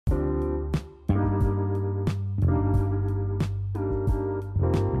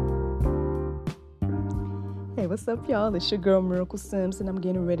what's up, y'all? It's your girl, Miracle Sims, and I'm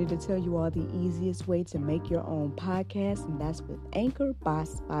getting ready to tell you all the easiest way to make your own podcast, and that's with Anchor by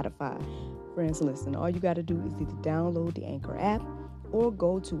Spotify. Friends, listen, all you got to do is either download the Anchor app or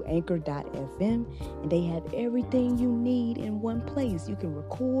go to anchor.fm, and they have everything you need in one place. You can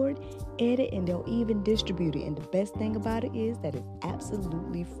record, edit, and they'll even distribute it. And the best thing about it is that it's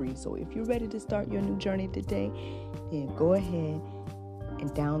absolutely free. So if you're ready to start your new journey today, then go ahead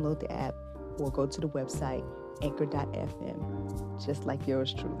and download the app or go to the website anchor.fm, just like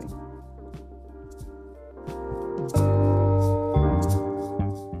yours truly.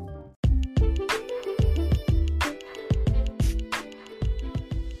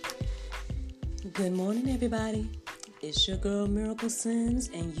 Good morning, everybody. It's your girl, Miracle Sims,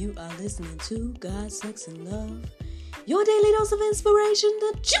 and you are listening to God, Sex, and Love, your daily dose of inspiration,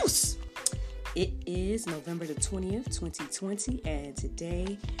 the juice. It is November the 20th, 2020, and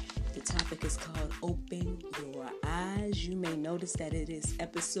today the topic is called Open Your Eyes. You may notice that it is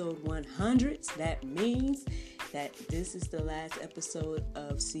episode 100. That means that this is the last episode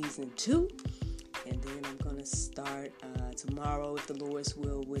of season 2. And then I'm going to start tomorrow, if the Lord's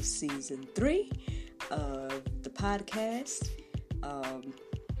will, with season 3 of the podcast. I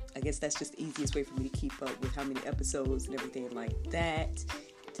guess that's just the easiest way for me to keep up with how many episodes and everything like that,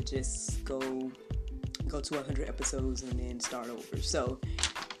 to just go to 100 episodes and then start over. So,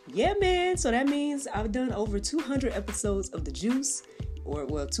 yeah, man. So that means I've done over 200 episodes of The Juice,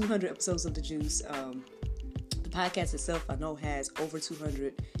 200 episodes of The Juice. The podcast itself, I know, has over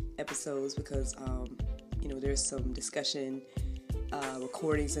 200 episodes because, there's some discussion,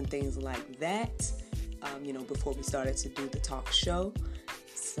 recordings and things like that, before we started to do the talk show.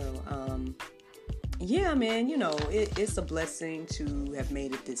 So, yeah, man, it's a blessing to have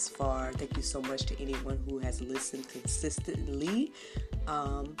made it this far. Thank you so much to anyone who has listened consistently.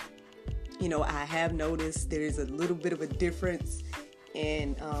 I have noticed there is a little bit of a difference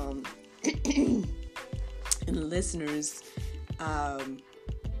in in listeners.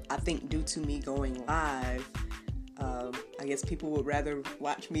 I think due to me going live, I guess people would rather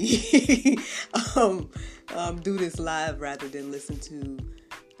watch me do this live rather than listen to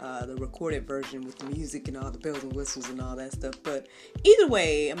the recorded version with the music and all the bells and whistles and all that stuff. But either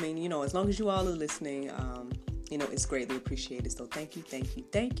way, as long as you all are listening, it's greatly appreciated. So thank you.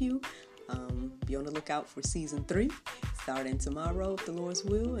 Be on the lookout for season 3, starting tomorrow, if the Lord's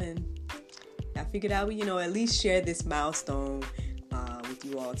will. And I figured I would, at least share this milestone with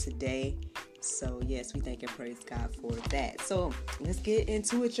you all today. So yes, we thank and praise God for that. So let's get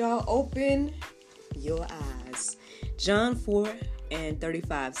into it, y'all. Open your eyes. John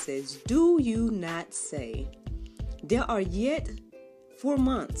 4:35 says, "Do you not say, there are yet 4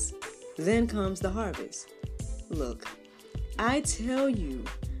 months, then comes the harvest? Look, I tell you,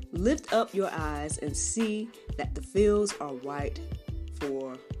 lift up your eyes and see that the fields are white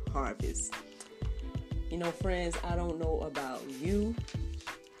for harvest." Friends, I don't know about you,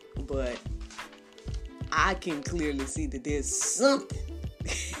 but I can clearly see that there's something.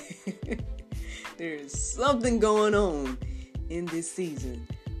 There's something going on in this season.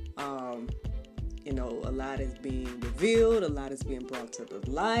 A lot is being revealed. A lot is being brought to the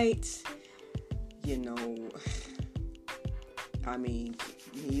light.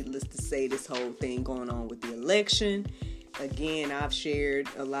 Needless to say, this whole thing going on with the election. Again, I've shared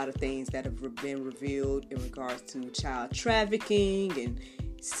a lot of things that have been revealed in regards to child trafficking and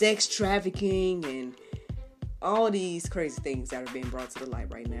sex trafficking and all these crazy things that are being brought to the light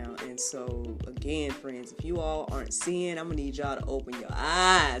right now. And so, again, friends, if you all aren't seeing, I'm going to need y'all to open your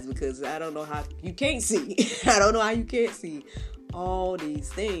eyes, because I don't know how you can't see. I don't know how you can't see all these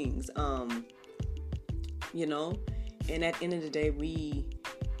things. And at the end of the day, we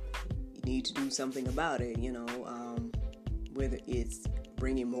need to do something about it, whether it's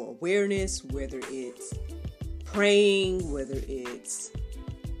bringing more awareness, whether it's praying, whether it's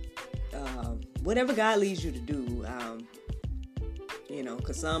whatever God leads you to do,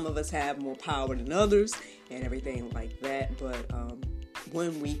 because some of us have more power than others and everything like that. But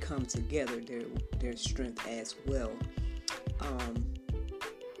when we come together, there's strength as well.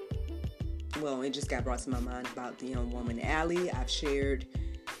 It just got brought to my mind about the young woman, Allie. I've shared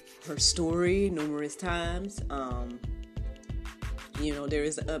her story numerous times. There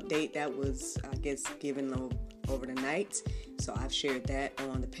is an update that was, I guess, given over the night. So I've shared that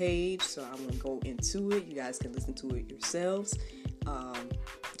on the page. So I won't go into it. You guys can listen to it yourselves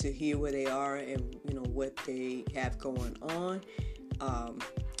to hear where they are and, what they have going on. I'm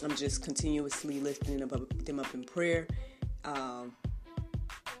just continuously lifting them up in prayer.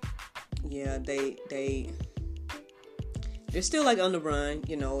 They're still on the run,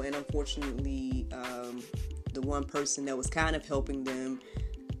 and unfortunately, the the one person that was kind of helping them,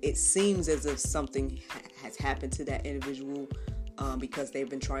 it seems as if something has happened to that individual because they've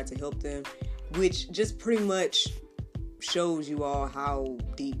been trying to help them, which just pretty much shows you all how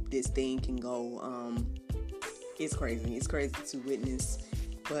deep this thing can go. It's crazy. It's crazy to witness.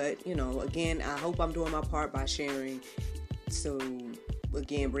 But, again, I hope I'm doing my part by sharing to,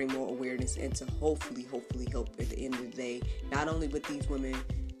 again, bring more awareness and to hopefully help at the end of the day, not only with these women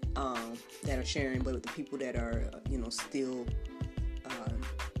that are sharing, but with the people that are, still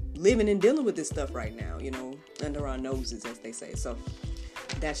living and dealing with this stuff right now, under our noses, as they say. So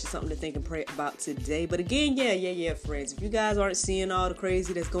that's just something to think and pray about today. But again, yeah, friends, if you guys aren't seeing all the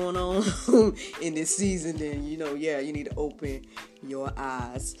crazy that's going on in this season, then, you need to open your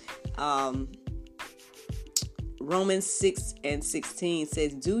eyes. Romans 6:16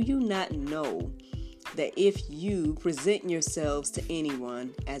 says, "Do you not know that if you present yourselves to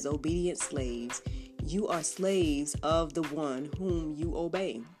anyone as obedient slaves, you are slaves of the one whom you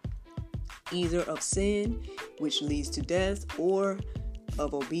obey, either of sin, which leads to death, or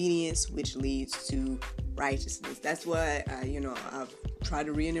of obedience, which leads to righteousness." That's why, I've tried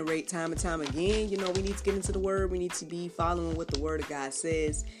to reiterate time and time again, we need to get into the Word. We need to be following what the Word of God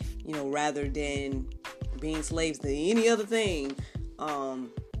says, rather than being slaves to any other thing.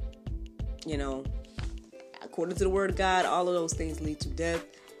 According to the Word of God, all of those things lead to death.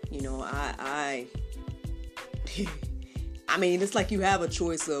 I mean, it's like you have a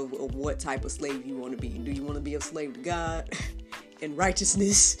choice of what type of slave you want to be. Do you want to be a slave to God and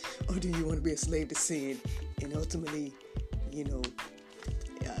righteousness, or do you want to be a slave to sin and ultimately,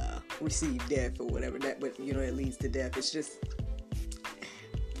 receive death or whatever that, but it leads to death. It's just,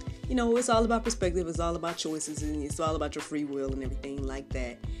 it's all about perspective. It's all about choices, and it's all about your free will and everything like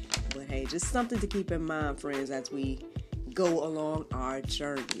that. But hey, just something to keep in mind, friends, as we go along our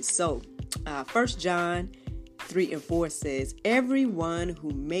journey. So, 1 John 3:4 says, "Everyone who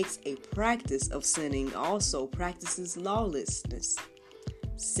makes a practice of sinning also practices lawlessness."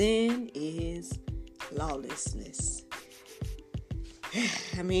 Sin is lawlessness.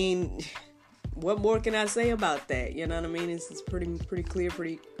 I mean, what more can I say about that? You know what I mean? It's pretty clear,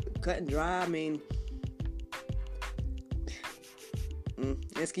 pretty cut and dry. I mean,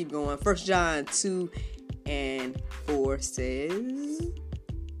 let's keep going. 1 John 2:4 says,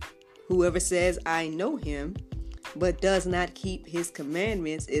 "Whoever says, 'I know him,' but does not keep his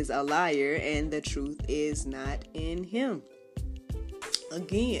commandments is a liar, and the truth is not in him."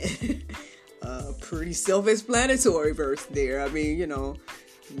 Again, pretty self-explanatory verse there. I mean,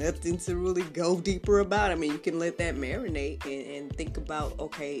 nothing to really go deeper about. I mean, you can let that marinate and think about,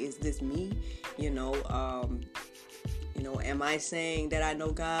 okay, is this me? Am I saying that I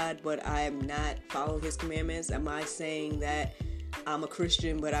know God, but I'm not following his commandments? Am I saying that I'm a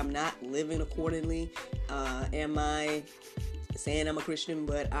Christian, but I'm not living accordingly? Am I saying I'm a Christian,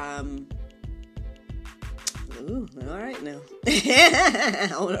 but I'm... Ooh, all right now. I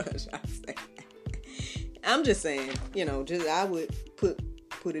don't know what I'm trying to say. I'm just saying, I would put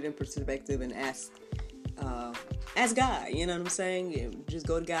it in perspective and ask God, you know what I'm saying? Just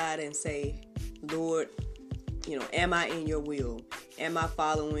go to God and say, "Lord, am I in your will? Am I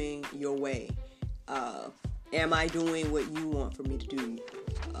following your way? Am I doing what you want for me to do?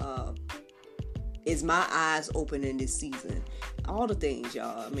 Is my eyes open in this season?" All the things,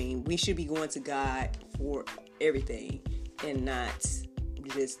 y'all. I mean, we should be going to God for everything and not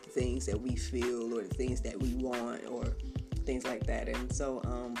just the things that we feel or the things that we want or things like that. And so,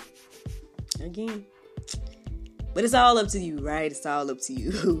 again, but it's all up to you, right? It's all up to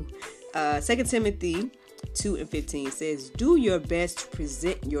you. 2 Timothy 2:15 says, "Do your best to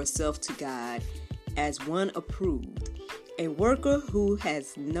present yourself to God as one approved, a worker who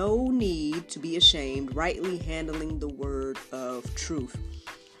has no need to be ashamed, rightly handling the word of truth."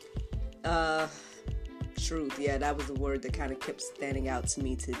 Truth, yeah, that was the word that kind of kept standing out to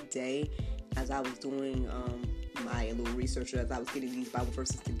me today as I was doing my little research, as I was getting these Bible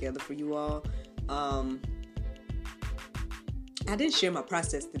verses together for you all. I didn't share my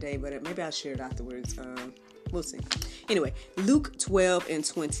process today, but maybe I'll share it afterwards. We'll see. Anyway, Luke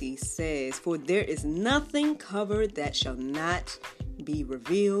 12:20 says, "For there is nothing covered that shall not be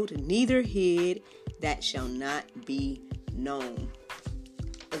revealed, neither hid that shall not be known."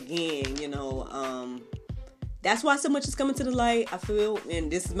 Again, that's why so much is coming to the light. I feel,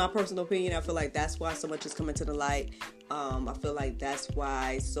 and this is my personal opinion, I feel like that's why so much is coming to the light. I feel like that's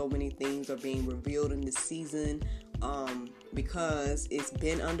why so many things are being revealed in this season, because it's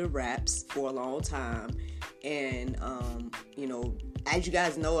been under wraps for a long time. And, as you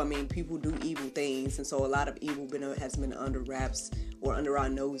guys know, I mean, people do evil things, and so a lot of evil has been under wraps or under our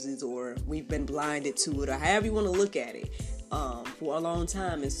noses, or we've been blinded to it, or however you want to look at it, for a long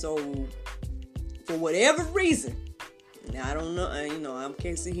time. And so, for whatever reason, now I don't know, I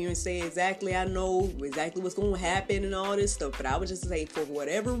can't sit here and say exactly I know exactly what's going to happen and all this stuff, but I would just say, for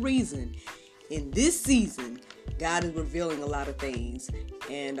whatever reason, in this season, God is revealing a lot of things,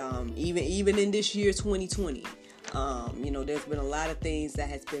 and even in this year 2020, there's been a lot of things that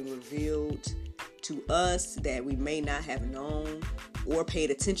has been revealed to us that we may not have known or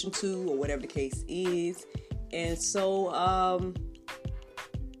paid attention to, or whatever the case is. And so,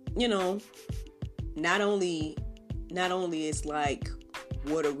 not only it's like,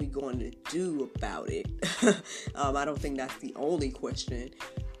 what are we going to do about it? I don't think that's the only question,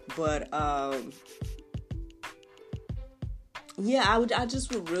 but I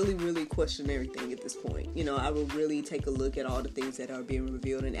just would really, really question everything at this point. I would really take a look at all the things that are being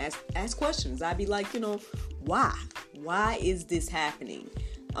revealed and ask questions. I'd be like, why? Why is this happening?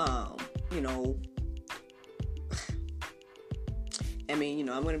 I mean,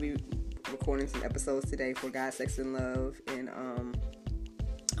 I'm going to be recording some episodes today for God, Sex, and Love, and I'm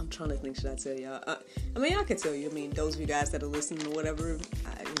trying to think, should I tell y'all? I can tell you. I mean, those of you guys that are listening or whatever,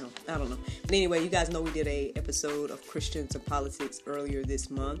 I don't know. But anyway, you guys know we did a episode of Christians and Politics earlier this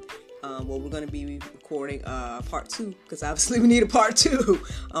month. We're going to be recording part 2, because obviously we need a part 2.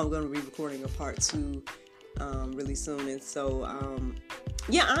 I'm going to be recording a part 2 really soon. And so, I'm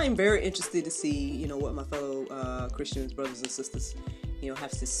very interested to see, what my fellow Christians, brothers and sisters,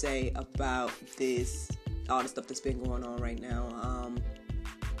 have to say about this, all the stuff that's been going on right now.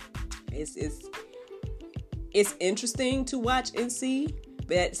 It's interesting to watch and see,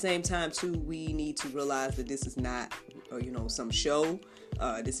 but at the same time too, we need to realize that this is not, some show.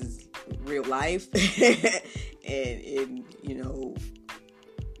 This is real life, and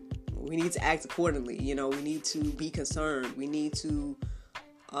we need to act accordingly. We need to be concerned. We need to,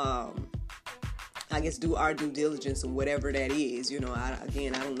 do our due diligence and whatever that is. I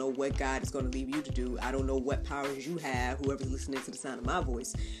don't know what God is going to leave you to do. I don't know what powers you have, whoever's listening to the sound of my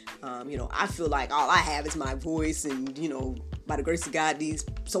voice. I feel like all I have is my voice, and, by the grace of God, these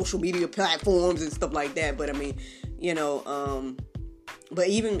social media platforms and stuff like that. But I mean, but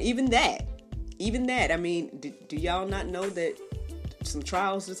even that, I mean, do y'all not know that some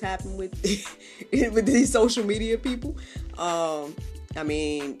trials just happened with with these social media people? I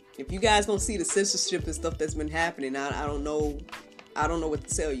mean, if you guys don't see the censorship and stuff that's been happening, I don't know what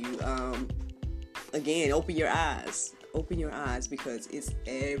to tell you. Again, open your eyes, because it's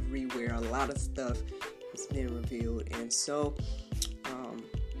everywhere. A lot of stuff has been revealed, and so,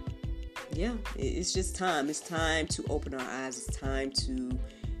 it's just time. It's time to open our eyes. It's time to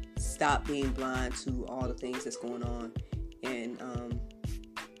stop being blind to all the things that's going on, and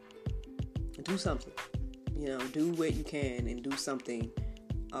do something. Do what you can and do something.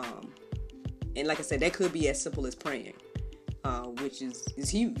 And like I said, that could be as simple as praying, which is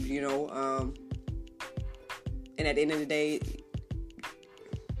huge, and at the end of the day,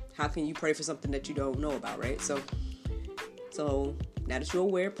 how can you pray for something that you don't know about, right? So now that you're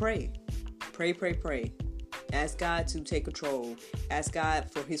aware, pray. Ask God to take control. Ask God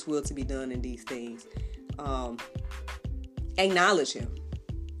for His will to be done in these things. Acknowledge Him.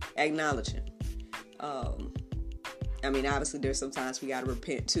 Obviously there's sometimes we gotta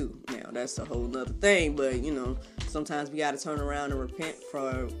repent too. Now that's a whole nother thing, but sometimes we gotta turn around and repent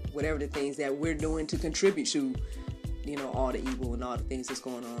for whatever the things that we're doing to contribute to, all the evil and all the things that's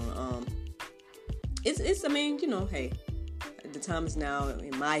going on. Hey, the time is now,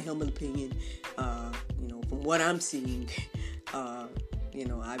 in my humble opinion, from what I'm seeing, I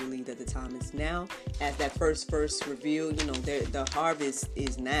believe that the time is now. As that first reveal, the harvest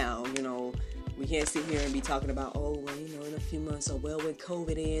is now. We can't sit here and be talking about, in a few months, or when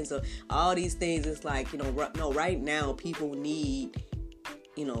COVID ends, or all these things. It's like, right now, people need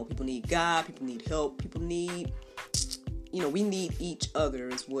God, people need help, people need, we need each other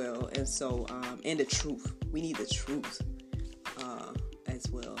as well. And so, and the truth, we need the truth, as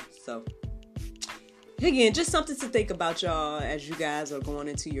well. So, again, just something to think about, y'all, as you guys are going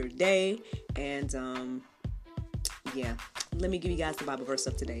into your day. And, let me give you guys the Bible verse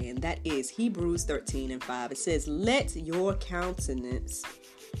of today, and that is Hebrews 13:5. It says, let your countenance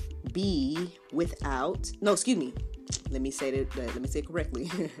be without, let me say it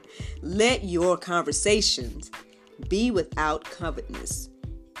correctly. Let your conversations be without covetousness,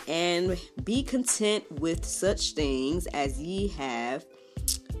 and be content with such things as ye have,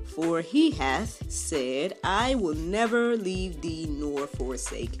 for He hath said, I will never leave thee nor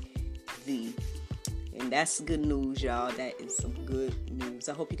forsake thee. And that's good news, y'all. That is some good news.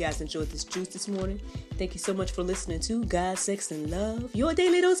 I hope you guys enjoyed this juice this morning. Thank you so much for listening to God, Sex, and Love, your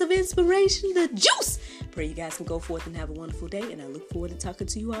daily dose of inspiration, the juice. Pray you guys can go forth and have a wonderful day. And I look forward to talking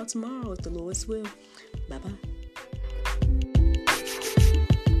to you all tomorrow, if the Lord's will. Bye-bye.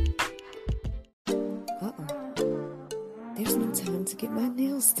 There's no time to get my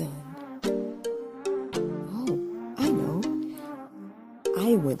nails done. Oh, I know.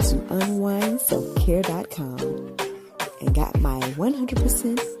 I went to unwindselfcare.com and got my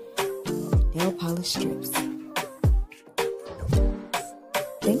 100% nail polish strips.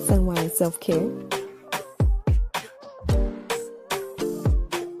 Thanks, Unwind Self Care.